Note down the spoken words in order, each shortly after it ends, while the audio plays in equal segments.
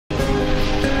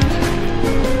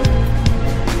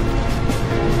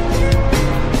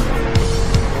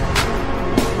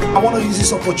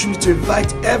this opportunity to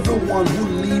invite everyone who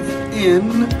live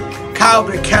in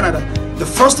Calgary, Canada. The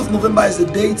 1st of November is the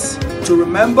date to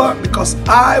remember, because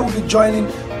I will be joining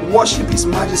Worship His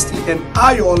Majesty and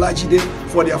Ayo Olajide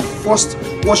for their first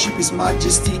Worship His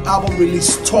Majesty album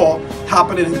release tour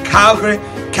happening in Calgary,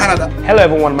 Canada. Hello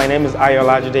everyone, my name is Ayo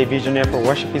Olajide, visionary for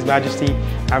Worship His Majesty.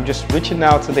 I'm just reaching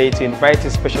out today to invite you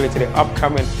especially to the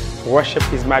upcoming Worship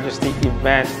His Majesty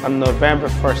event on November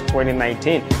 1st,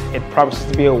 2019. It promises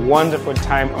to be a wonderful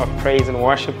time of praise and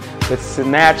worship with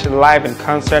Snatch live in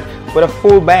concert with a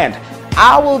full band.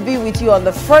 I will be with you on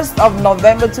the 1st of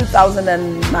November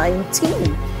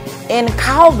 2019 in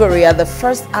Calgary at the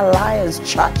First Alliance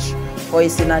Church for a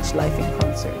Snatch Live in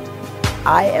concert.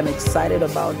 I am excited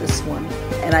about this one,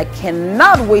 and I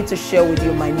cannot wait to share with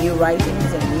you my new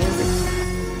writings and music